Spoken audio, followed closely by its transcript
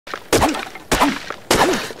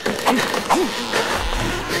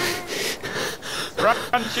Run,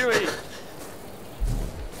 Chewie!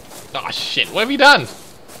 Oh shit, what have you done?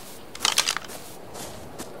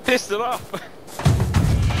 Pissed it off!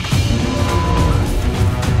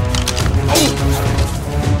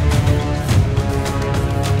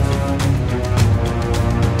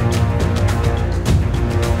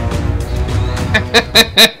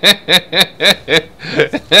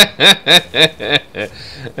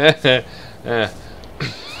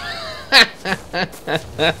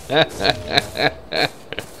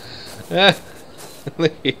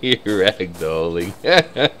 Look at you ragdolling.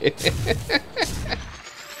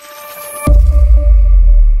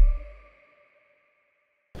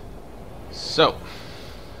 So,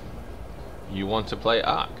 you want to play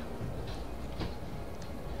ARK?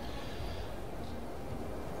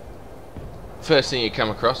 First thing you come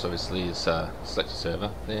across, obviously, is select your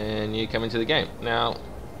server. Then you come into the game. Now,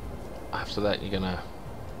 after that, you're gonna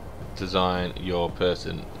design your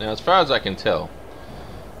person. Now, as far as I can tell,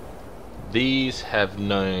 these have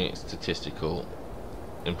no statistical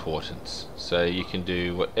importance, so you can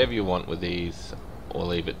do whatever you want with these, or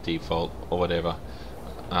leave it default, or whatever.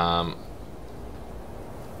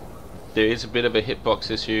 There is a bit of a hitbox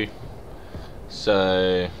issue,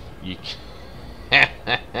 so you can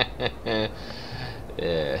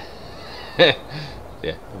yeah.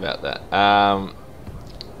 Yeah, about that.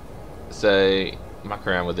 So muck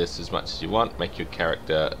around with this as much as you want. Make your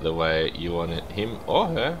character the way you want it, him or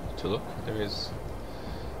her to look. There is.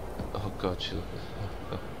 Oh god, she look.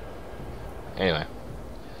 Anyway,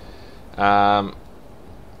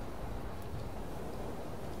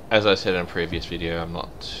 as I said in a previous video, I'm not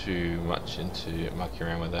too much into mucking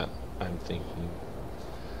around with that. I'm thinking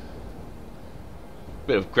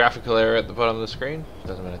bit of graphical error at the bottom of the screen.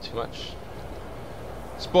 Doesn't matter too much.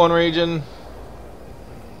 Spawn region.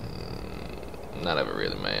 None of it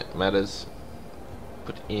really matters.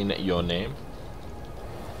 Put in your name.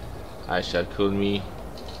 I shall call me.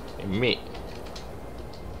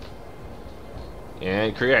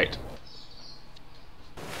 And create.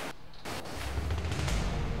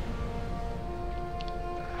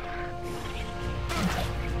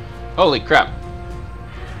 Holy crap.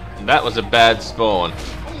 That was a bad spawn.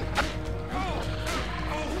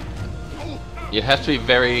 You have to be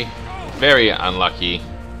very, very unlucky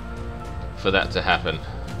for that to happen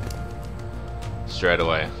straight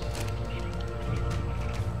away.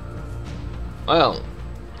 Well,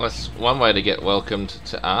 that's one way to get welcomed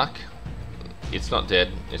to ARK. It's not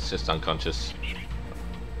dead, it's just unconscious.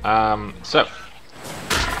 So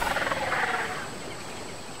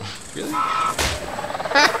really?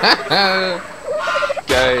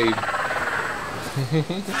 Go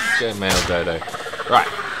go male dodo. Right,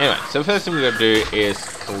 anyway, so first thing we're going to do is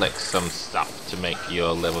collect some stuff to make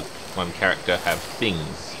your level 1 character have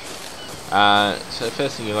things. So the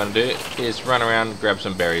first thing you want to do is run around, grab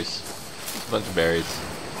some berries. A bunch of berries.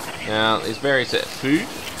 Now, these berries are food,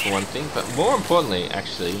 for one thing, but more importantly,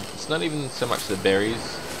 actually, it's not even so much the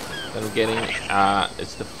berries that I'm getting,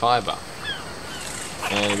 it's the fiber.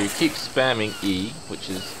 And if you keep spamming E, which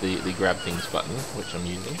is the grab things button, which I'm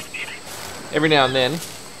using, every now and then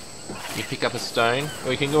you pick up a stone,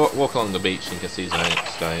 or you can go walk along the beach and you can see some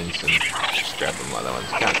stones and just grab them like that one.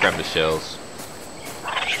 You can't grab the shells.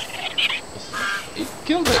 He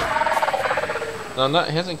killed it! No, no,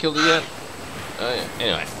 he hasn't killed it yet.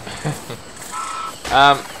 Anyway.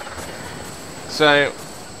 So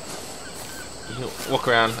you walk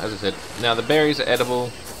around, as I said. Now the berries are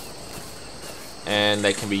edible, and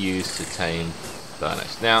they can be used to tame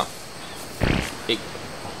dinos. Now,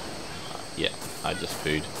 yeah, I just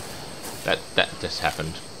food. That just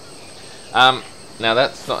happened. Now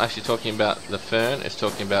that's not actually talking about the fern. It's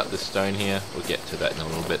talking about this stone here. We'll get to that in a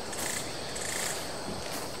little bit.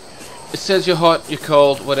 It says you're hot, you're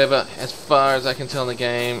cold, whatever. As far as I can tell in the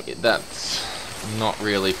game, that's not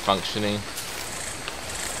really functioning.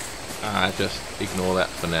 Just ignore that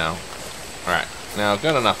for now. Alright, now I've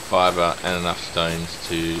got enough fiber and enough stones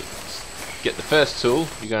to get the first tool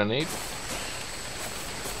you're going to need.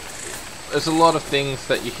 There's a lot of things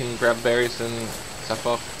that you can grab berries and stuff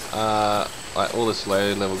off. Like all this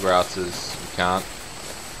low level grasses, you can't.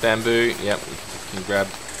 Bamboo, yep, you can grab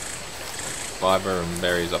fiber and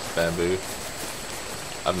berries off bamboo.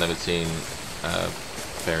 I've never seen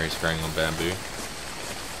berries growing on bamboo.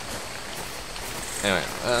 Anyway,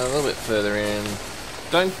 a little bit further in.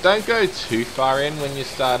 Don't go too far in when you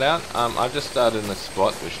start out. I've just started in a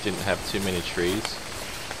spot which didn't have too many trees,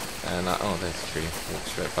 and oh, there's a tree. Walk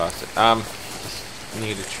straight past it. Just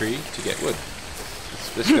need a tree to get wood.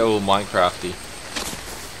 Let's go all Minecrafty.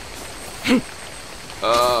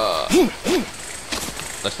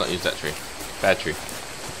 let's not use that tree. Bad tree.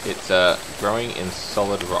 It's growing in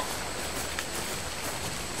solid rock.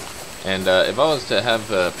 And if I was to have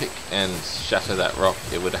a pick and shatter that rock,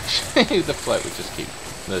 it would actually, the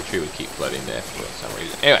tree would keep floating there for some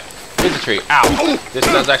reason. Anyway, here's a tree. Ow! This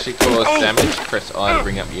does actually cause damage. Press I to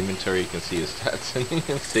bring up your inventory. You can see your stats, and you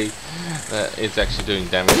can see that it's actually doing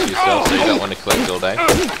damage to yourself, so you don't want to collect all day.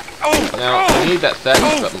 Now, we need that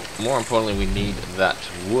thatch, but more importantly, we need that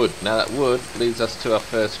wood. Now, that wood leads us to our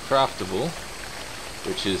first craftable,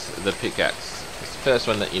 which is the pickaxe. It's the first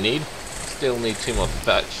one that you need. Still need 2 more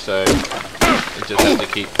thatch, so I just have to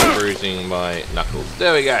keep bruising my knuckles.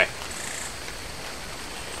 There we go.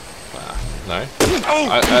 No.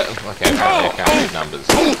 Okay, apparently I can't read numbers.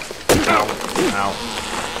 Ow.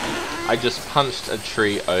 Ow. I just punched a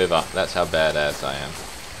tree over. That's how badass I am.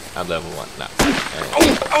 At level 1. No.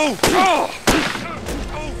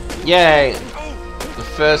 Yay! The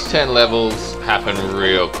first 10 levels happen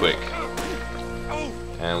real quick.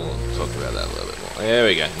 And we'll talk about that a little bit more. There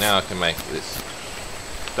we go. Now I can make this.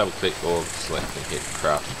 Double click or select and hit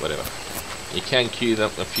craft, whatever. You can queue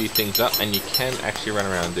them a few things up, and you can actually run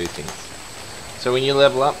around and do things. So when you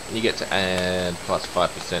level up, you get to add plus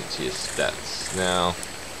 5% to your stats. Now,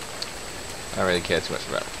 I don't really care too much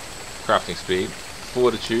about crafting speed.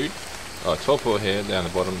 Fortitude, 12 here down the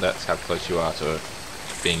bottom, that's how close you are to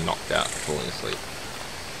being knocked out, falling asleep.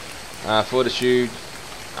 Fortitude,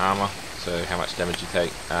 armor, so how much damage you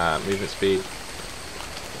take. Movement speed,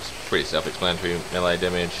 it's pretty self-explanatory. Melee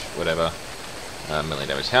damage, whatever. Melee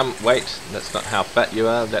damage. Weight, that's not how fat you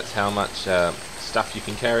are, that's how much stuff you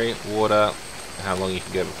can carry. Water, how long you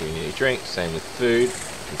can go before you need a drink. Same with food. You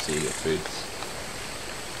can see your food's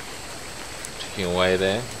ticking away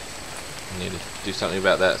there. You need to do something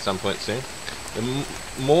about that at some point soon. The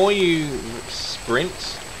more you sprint,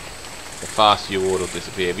 the faster your water will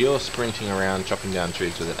disappear. If you're sprinting around chopping down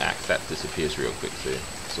trees with an axe, that disappears real quick too.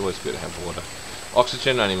 It's always good to have water.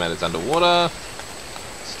 Oxygen only matters underwater.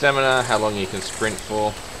 Stamina, how long you can sprint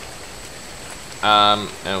for. And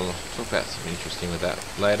we'll talk about something interesting with that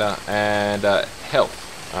later. And health.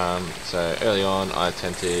 So early on, I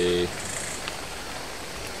tend to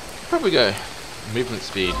probably go movement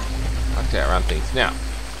speed. I like to outrun things. Now,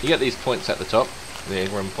 you get these points at the top, the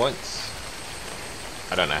Igram points.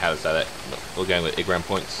 I don't know how to say that, but we're going with Igram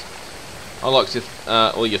points. Unlocks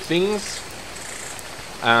all your things.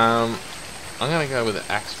 I'm going to go with an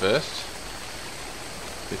axe first,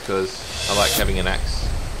 because I like having an axe.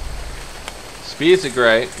 Spears are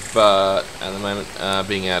great, but at the moment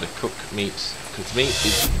being able to cook meat, because meat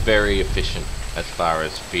is very efficient as far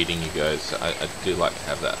as feeding you goes, so I do like to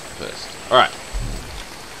have that first. Alright,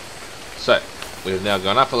 so we've now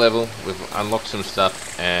gone up a level, we've unlocked some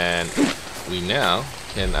stuff, and we now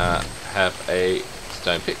can have a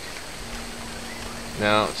stone pick.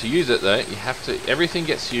 Now, to use it though, you have to, everything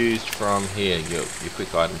gets used from here, your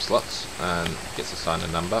quick item slots, and gets assigned a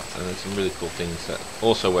number, and there's some really cool things that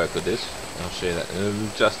also work with this. I'll show you that in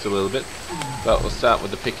just a little bit, but we'll start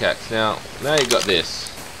with the pickaxe. Now you've got this,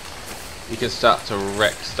 you can start to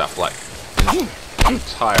wreck stuff like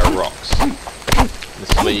entire rocks. This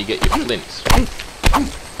is where you get your flint.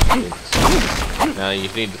 Now you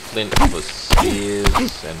need the flint for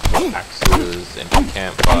spears and for axes and for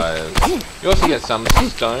campfires. You also get some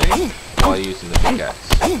stone while using the pickaxe.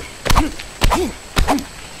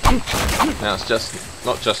 Now it's just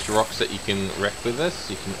not just rocks that you can wreck with this,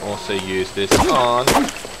 you can also use this on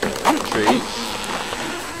trees.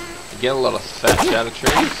 You get a lot of thatch out of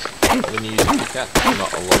trees when you use a pickaxe,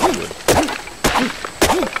 not a lot of wood.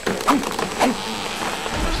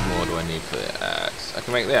 How much more do I need for the axe? I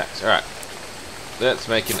can make the axe, alright. Let's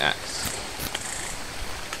make an axe.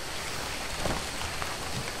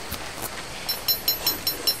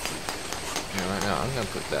 Right now I'm going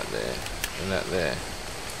to put that there and that there.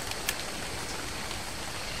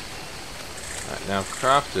 Right, now I've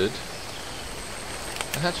crafted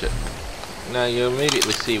a hatchet. Now you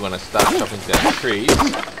immediately see when I start chopping down trees,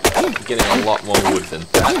 I'm getting a lot more wood than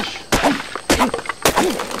thatch.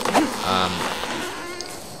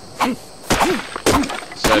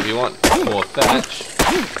 So if you want more thatch,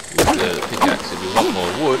 use the pickaxe. If you want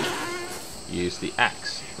more wood, use the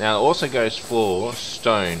axe. Now it also goes for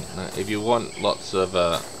stone. If you want lots of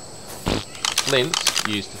flint,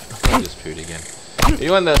 use the... I just pooed again. If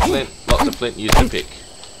you want lots of flint, use the pick.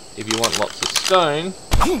 If you want lots of stone,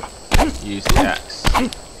 use the axe.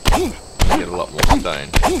 You get a lot more stone.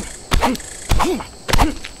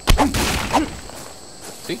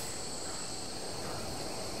 See?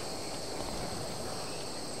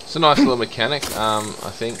 It's a nice little mechanic,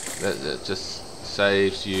 I think, that just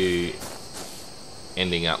saves you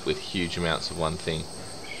ending up with huge amounts of one thing.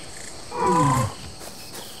 I'm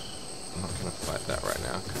not going to fight that right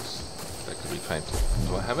now because that could be painful.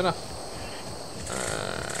 Do I have enough?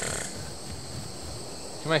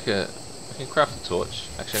 I can craft a torch.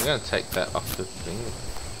 Actually, I'm going to take that off the thing.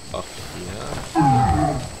 Off here.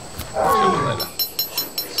 Actually, later.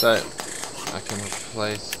 So, I can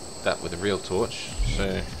replace that with a real torch. So,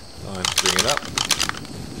 I bring it up.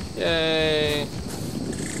 Yay!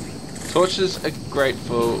 Torches are great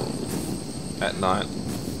for at night.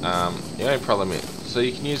 The only problem is, so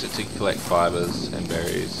you can use it to collect fibers and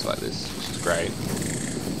berries like this, which is great.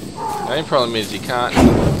 The only problem is you can't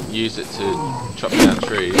use it to chop down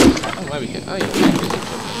trees. Oh, maybe you can. Oh, you can use it to chop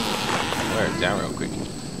down. Wear it down real quick.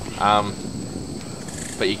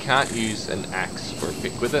 But you can't use an axe or a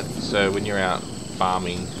pick with it. So when you're out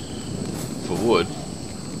farming for wood,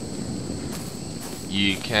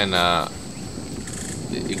 you can.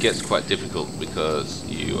 It gets quite difficult because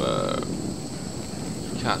you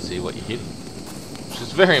can't see what you're hitting, which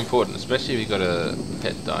is very important, especially if you've got a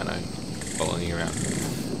pet dino following you around.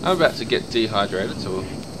 I'm about to get dehydrated, so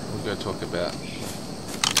we'll go talk about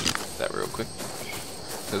that real quick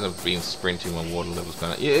because I've been sprinting when water levels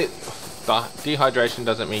going up. Yeah, dehydration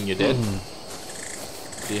doesn't mean you're dead.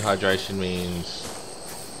 Dehydration means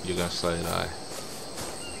you're going to slowly die.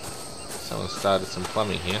 Someone started some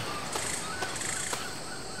plumbing here.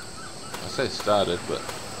 I say started, but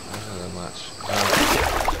not that much.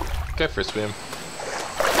 Go for a swim.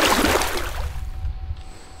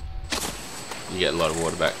 You get a lot of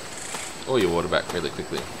water back. All your water back really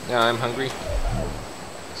quickly. Now I'm hungry.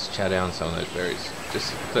 Let's chow down some of those berries.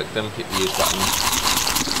 Just click them, hit the use button.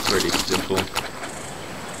 Pretty simple.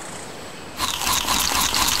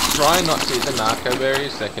 Try not to eat the narco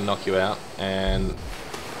berries, they can knock you out, and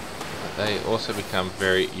they also become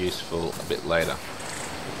very useful a bit later.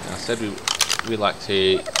 Now, I said we like to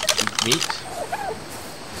eat meat,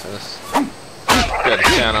 so let's go to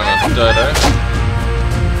town on a dodo.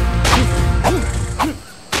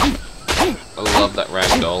 I love that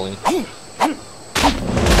ragdolling.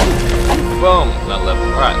 Boom! Another level.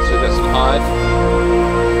 Alright, so we got some hide.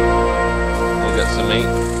 We got some meat.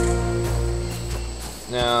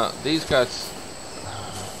 Now, these guys,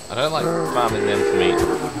 I don't like farming them for meat,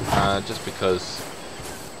 just because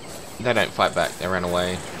they don't fight back, they run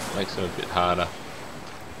away. Makes them a bit harder.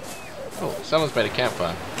 Oh, someone's made a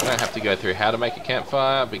campfire. I don't have to go through how to make a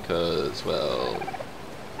campfire because, well,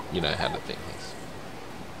 you know how to think things.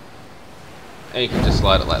 And you can just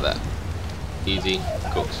light it like that. Easy,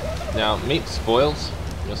 cooks. Now, meat spoils.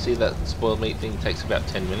 You'll see that spoiled meat thing takes about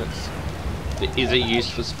 10 minutes. There is a use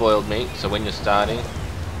for spoiled meat, so when you're starting,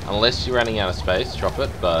 unless you're running out of space, drop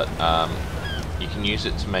it, but you can use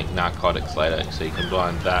it to make narcotics later, so you can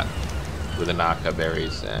blind that with the narco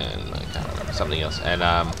berries and I can't remember, something else, and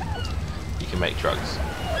you can make drugs.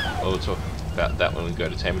 We'll talk about that when we go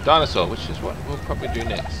to Tame a Dinosaur, which is what we'll probably do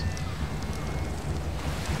next.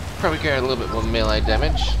 Probably get a little bit more melee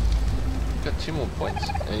damage. Got 2 more points,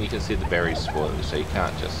 and you can see the berries spoiling, so you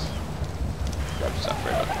can't just grab stuff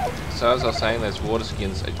forever. So as I was saying, those water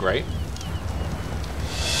skins are great.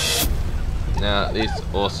 Now these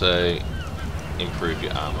also improve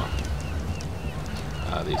your armor.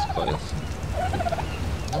 These clothes.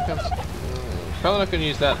 Probably not going to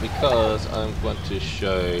use that because I'm going to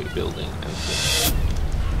show building and things.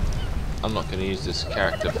 I'm not going to use this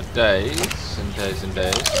character for days and days and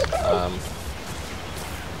days.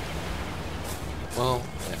 Well,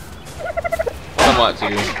 yeah. What I might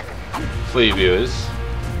do for you viewers.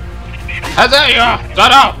 How's that you?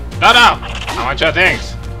 Dodo! I want your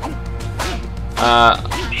things!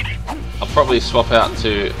 I'll probably swap out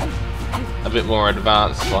to a bit more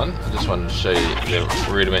advanced one. I just wanted to show you the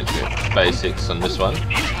rudimentary basics on this one.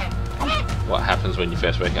 What happens when you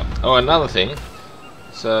first wake up. Oh, another thing.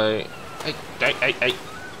 So, hey.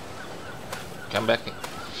 Come back.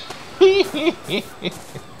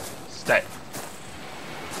 Stay.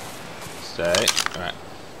 Alright.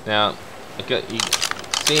 Now,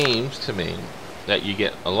 it seems to me that you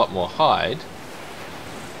get a lot more hide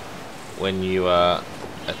when you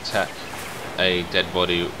attack a dead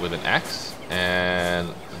body with an axe. And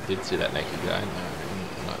I did see that naked guy. No,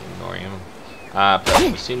 I'm not ignoring him. But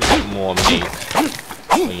you seem to get more meat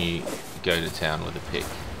when you go to town with a pick.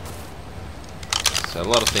 So a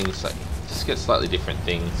lot of things, like, just get slightly different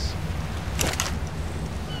things.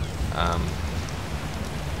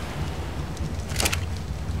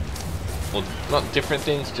 Well, not different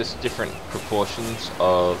things, just different proportions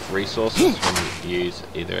of resources when you use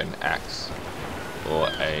either an axe or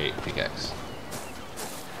a pickaxe.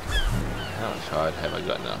 How much hide have I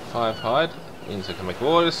got now? 5 hide. Means I can make a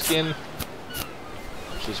water skin,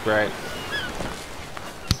 which is great.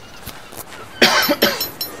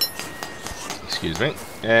 Excuse me.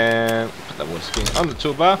 And put that water skin on the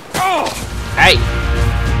toolbar. Oh! Hey!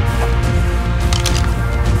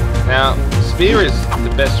 Now, spear is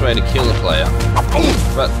the best way to kill a player,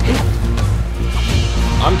 but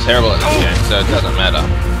I'm terrible at this game, so it doesn't matter.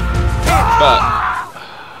 But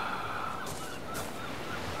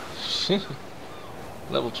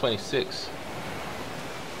level 26.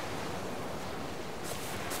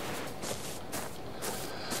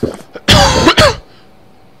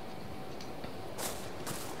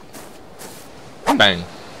 Bang.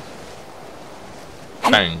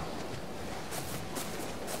 Bang.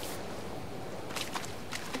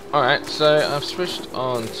 Alright, so I've switched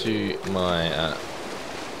on to my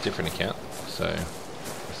different account, so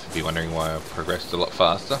you'll be wondering why I've progressed a lot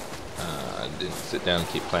faster. I didn't sit down and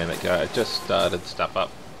keep playing that guy, I just started stuff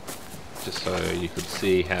up just so you could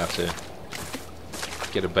see how to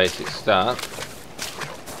get a basic start.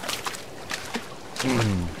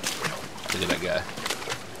 Look at that guy.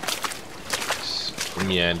 Just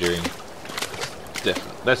meandering.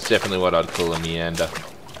 That's definitely what I'd call a meander.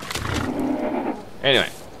 Anyway,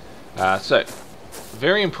 so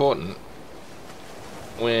very important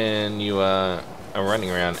when you are running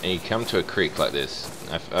around and you come to a creek like this.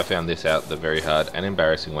 I found this out the very hard and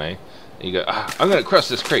embarrassing way. You go, I'm going to cross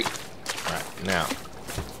this creek. Right, now,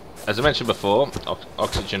 as I mentioned before,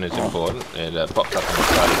 oxygen is important. It pops up on the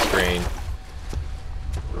side of the screen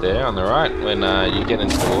there on the right when you get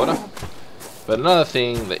into the water. But another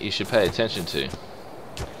thing that you should pay attention to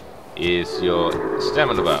is your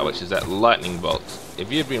stamina bar, which is that lightning bolt.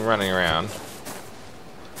 If you've been running around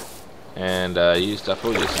and used up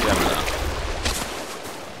all your stamina,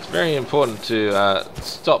 it's very important to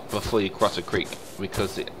stop before you cross a creek,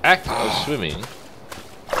 because the act of swimming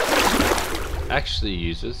actually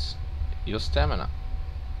uses your stamina.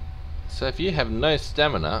 So if you have no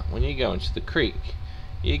stamina, when you go into the creek,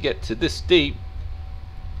 you get to this deep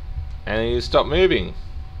and you stop moving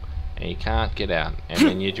and you can't get out, and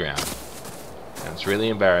then you drown. And it's really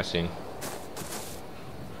embarrassing.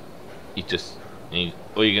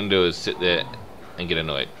 All you can do is sit there and get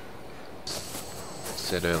annoyed.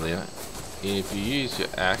 Said earlier, if you use your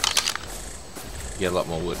axe, you get a lot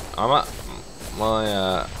more wood.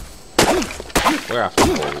 We're after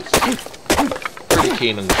walls. Pretty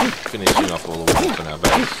keen on finishing off all the walls on our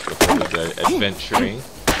base before we go adventuring,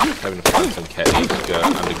 having to find some caves to go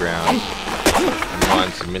underground and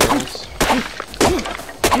mine some minerals.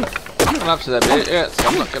 I'm up to that bit yet, so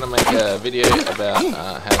I'm not going to make a video about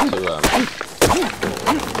how to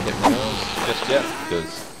get minerals just yet,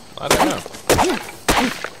 because I don't know.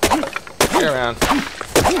 Get around.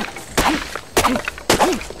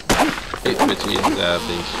 Hit bitches out of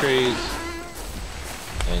these trees,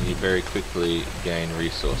 and you very quickly gain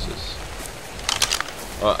resources.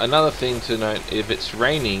 Another thing to note, if it's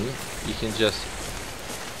raining, you can just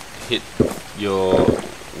hit your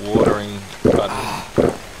watering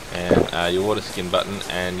button and your water skin button,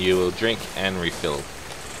 and you will drink and refill.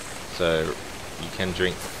 So you can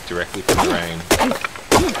drink directly from the rain.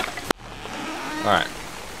 Alright,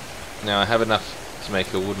 now I have enough to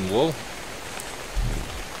make a wooden wall.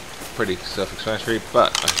 Pretty self-explanatory,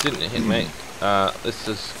 but I didn't hit mate. This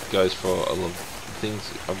just goes for a lot of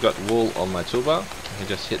things. I've got wool on my toolbar. I can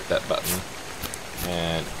just hit that button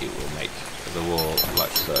and it will make the wall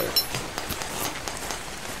like so.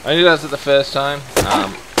 I only does it the first time.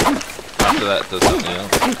 After that, does something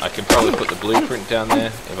else. I can probably put the blueprint down there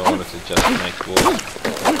if I wanted to just make walls.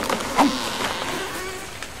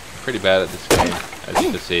 Pretty bad at this game. As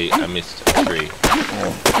you can see, I missed a tree.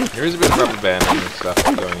 There is a bit of rubber banding and stuff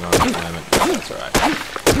going on at the moment, but that's alright.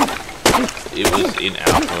 It was in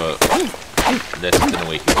alpha less than a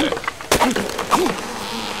week ago.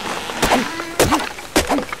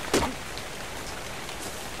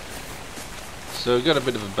 So we've got a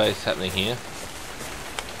bit of a base happening here.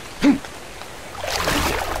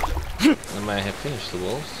 I may have finished the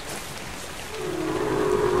walls.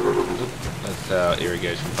 That's our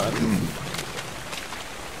irrigation pipe.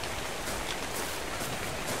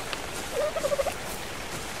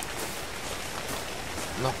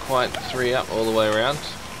 Not quite 3 up all the way around.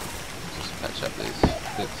 Just patch up these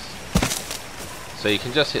bits. So you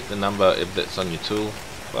can just hit the number if that's on your tool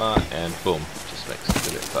bar and boom, just makes it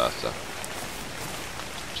a bit faster.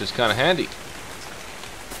 Which is kind of handy.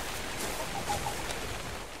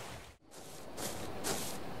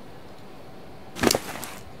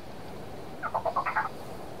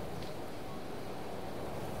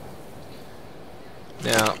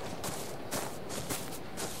 Now,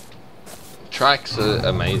 trikes are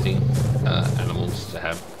amazing animals to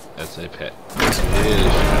have as a pet.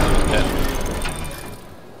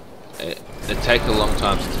 It's take a long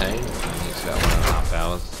time to tame. I think it's about 1.5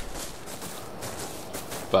 hours.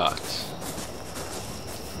 But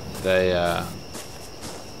they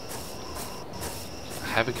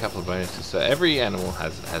have a couple of bonuses. So every animal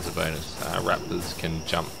has a bonus. Raptors can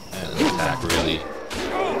jump and attack really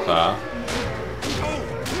far,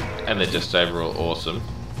 and they're just overall awesome.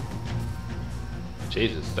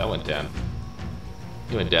 Jesus, that went down.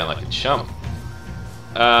 He went down like a chump.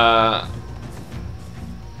 I'm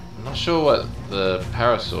not sure what the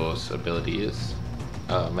Parasaur's ability is.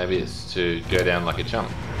 Maybe it's to go down like a chump.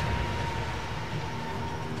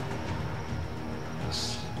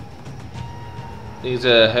 These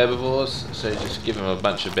are herbivores, so just give them a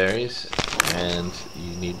bunch of berries, and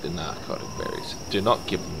you need the narcotic berries. Do not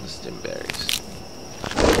give them the stem berries.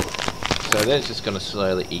 So they're just going to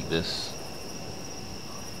slowly eat this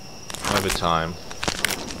over time.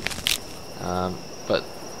 But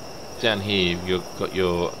down here you've got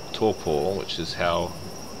your torpor, which is how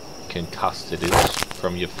concussed it is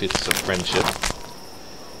from your fists of friendship.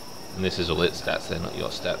 And this is all its stats, they're not your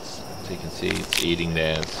stats. So you can see it's eating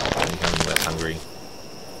theirs and becoming less hungry.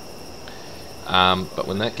 But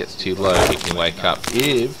when that gets too low, it can wake up.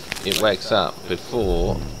 If it wakes up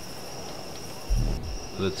before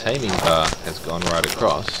the taming bar has gone right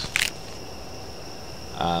across,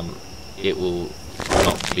 it will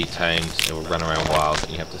not be tamed, it will run around wild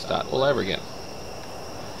and you have to start all over again.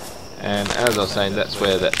 And as I was saying, that's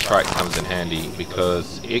where that trike comes in handy,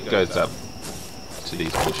 because it goes up to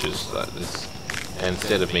these bushes like this, and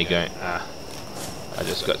instead of me going, I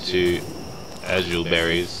just got 2 azure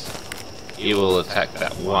berries, it will attack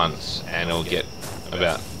that once and it'll get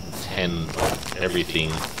about 10 of everything.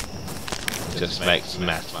 It just makes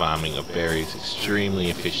mass farming of berries extremely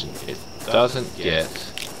efficient. It doesn't get...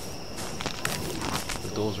 The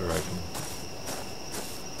doors are open.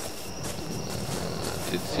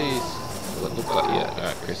 Did see what looked like? Yeah,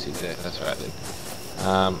 alright, Chrissy's there. That's right then.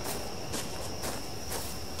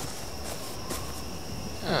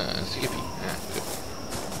 Skippy. Good.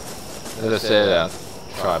 As I said, our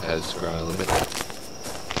tribe has grown a little bit.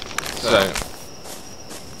 So,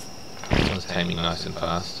 this one's taming nice and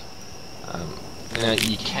fast. Now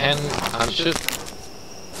you can punch it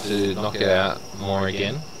to knock it out more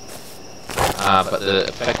again, but the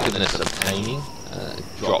effectiveness of taming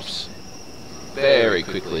drops very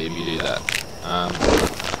quickly if you do that.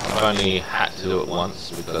 I've only had to do it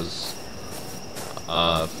once because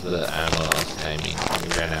of the animal I was taming. We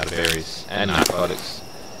ran out of berries and narcotics.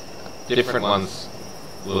 Different ones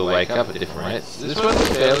will wake up at different rates. This one's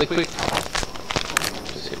fairly quick.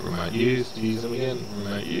 Just hit remote use to use them again.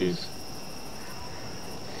 Remote use.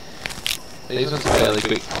 These ones are fairly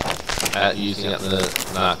quick at using up the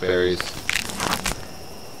narc berries,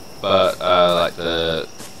 but like the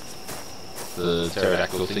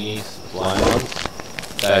pterodactyl thingies, the flying ones,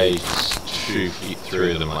 they just chew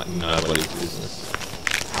through them like nobody's business.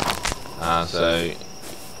 So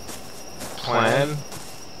plan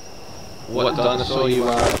what dinosaur you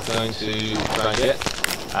are going to try and get.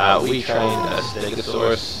 We trained a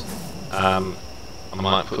Stegosaurus. I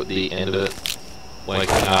might put the end of it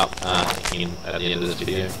waking up at the end of this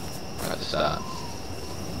video, right at the start.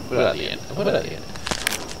 Put it at the end. Put it at the end.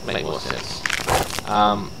 Make more sense.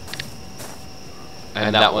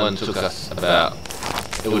 And that one took us about,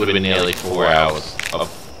 it would have been nearly 4 hours of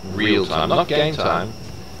real time, not game time.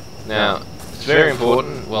 Now, it's very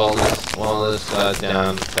important while this guy's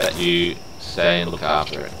down that you stay and look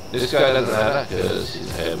after it. This guy doesn't matter because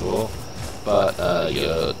he's a herbivore, but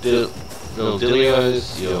your little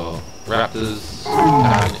dilios, your raptors,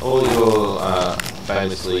 and all your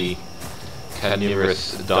famously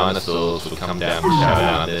carnivorous dinosaurs will come down and shout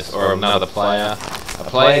out this, or another player. A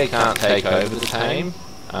player can't take over the tame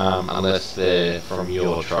unless they're from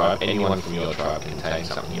your tribe. Anyone from your tribe can tame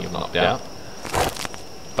something you've knocked out.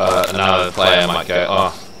 But another player might go,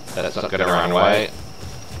 oh, that's not going to run away.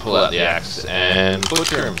 Pull out the axe and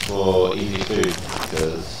butcher him for easy food,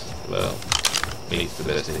 because, well, meat's the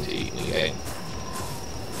best thing to eat in the game.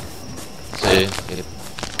 So you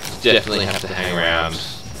definitely have to hang around,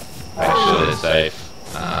 make sure they're safe,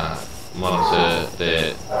 monitor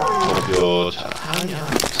their torpor.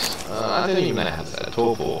 I don't even know how to say it.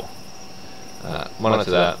 Torpor.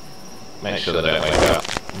 Monitor that. Make sure they don't wake up.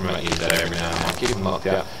 You might use that every now and then. Keep them knocked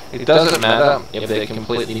out. It doesn't matter if they're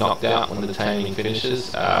completely knocked out when the taming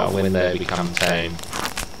finishes. When they become tame,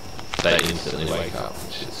 they instantly wake up,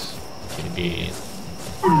 which is convenient.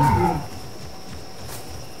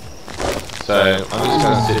 So I'm just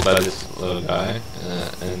going to sit by this little guy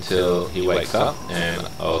until he wakes up, and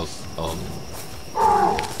I'll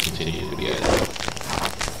continue to be able to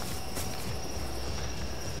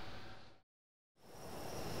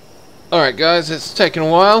Alright guys, it's taken a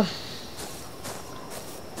while.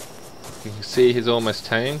 You can see he's almost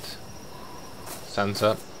tamed. Sun's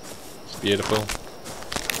up. It's beautiful.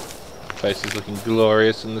 Face is looking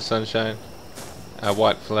glorious in the sunshine. Our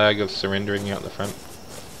white flag of surrendering out the front.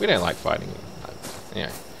 We don't like fighting.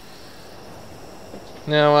 Anyway.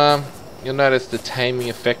 Now, you'll notice the taming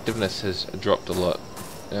effectiveness has dropped a lot.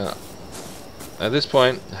 Now, at this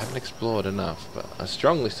point, I haven't explored enough, but I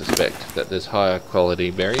strongly suspect that there's higher quality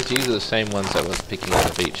berries. These are the same ones I was picking on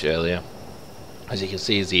the beach earlier. As you can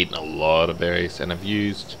see, he's eaten a lot of berries, and I've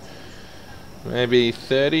used maybe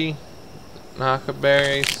 30 narco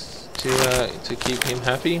berries to keep him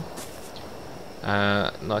happy.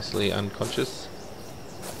 Nicely unconscious.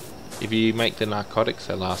 If you make the narcotics,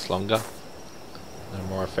 they last longer. They're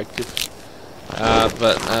more effective.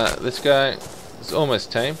 But this guy is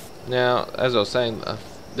almost tame. Now, as I was saying,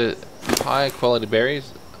 the higher quality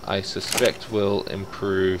berries, I suspect, will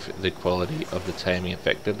improve the quality of the taming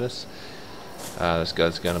effectiveness. This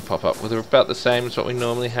guy's going to pop up with about the same as what we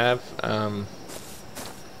normally have. Some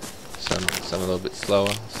a little bit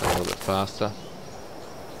slower, some a little bit faster.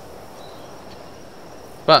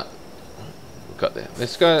 But we got there.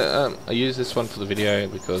 This guy, I use this one for the video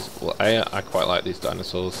because, well, I quite like these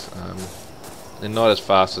dinosaurs. They're not as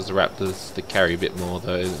fast as the raptors. They carry a bit more,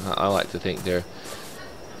 though. I like to think they're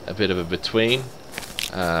a bit of a between.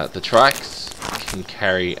 The trikes can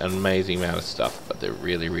carry an amazing amount of stuff, but they're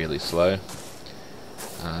really, really slow.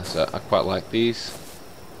 So I quite like these.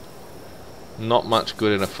 Not much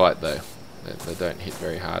good in a fight, though. They don't hit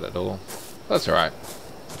very hard at all. That's alright.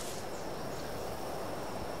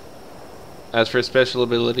 As for his special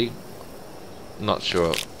ability, not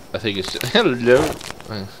sure. I think it's just hello.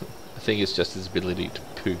 I think it's just his ability to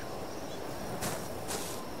poo.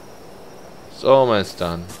 It's almost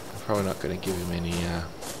done. I'm probably not going to give him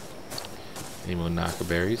any more narco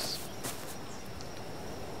berries.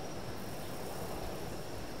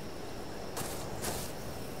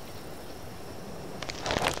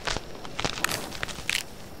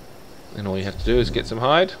 And all you have to do is get some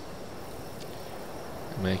hide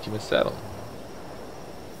and make him a saddle.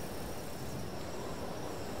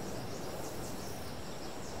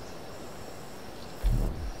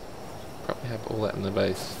 Probably have all that in the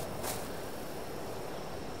base.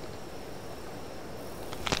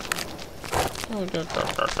 Oh,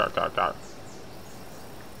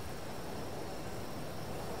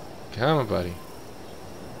 come on, buddy.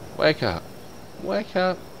 Wake up. Wake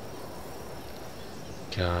up.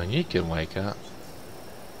 Come on, you can wake up.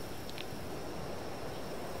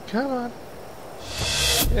 Come on.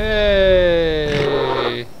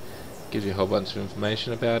 Yay! Gives you a whole bunch of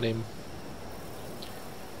information about him.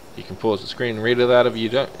 You can pause the screen and read it out if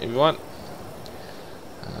you want.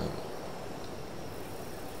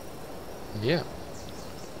 Yeah.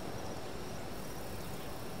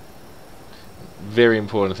 Very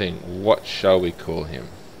important thing. What shall we call him?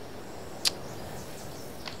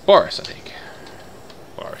 Boris, I think.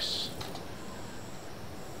 Boris.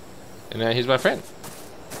 And now he's my friend.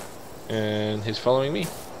 And he's following me.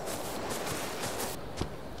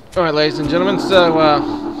 Alright, ladies and gentlemen, so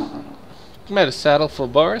made a saddle for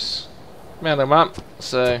Boris. Mount him up,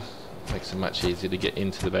 so it makes it much easier to get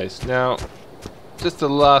into the base. Now, just the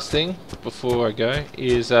last thing before I go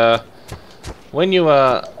is when you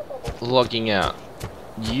are logging out,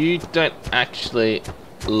 you don't actually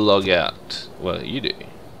log out. Well, you do,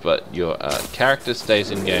 but your character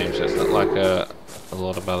stays in game, so it's not like a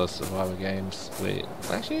lot of other survivor games where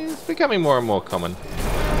actually it's becoming more and more common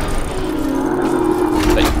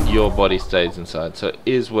that your body stays inside. So it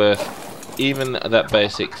is worth even that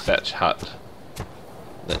basic thatch hut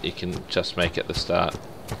that you can just make at the start.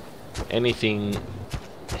 Anything,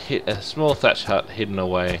 a small thatch hut hidden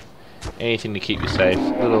away, anything to keep you safe.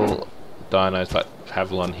 Little dinos like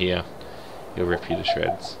Pavlon here, he'll rip you to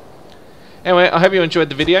shreds. Anyway, I hope you enjoyed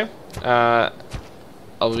the video.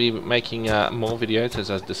 I'll be making more videos as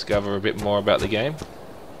I discover a bit more about the game.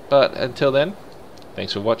 But until then,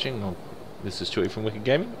 thanks for watching. This is Chewy from Wicked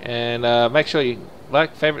Gaming, and make sure you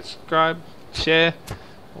like, favorite, subscribe, share,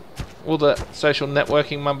 all the social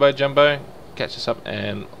networking mumbo jumbo. Catch us up,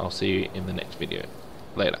 and I'll see you in the next video.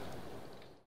 Later.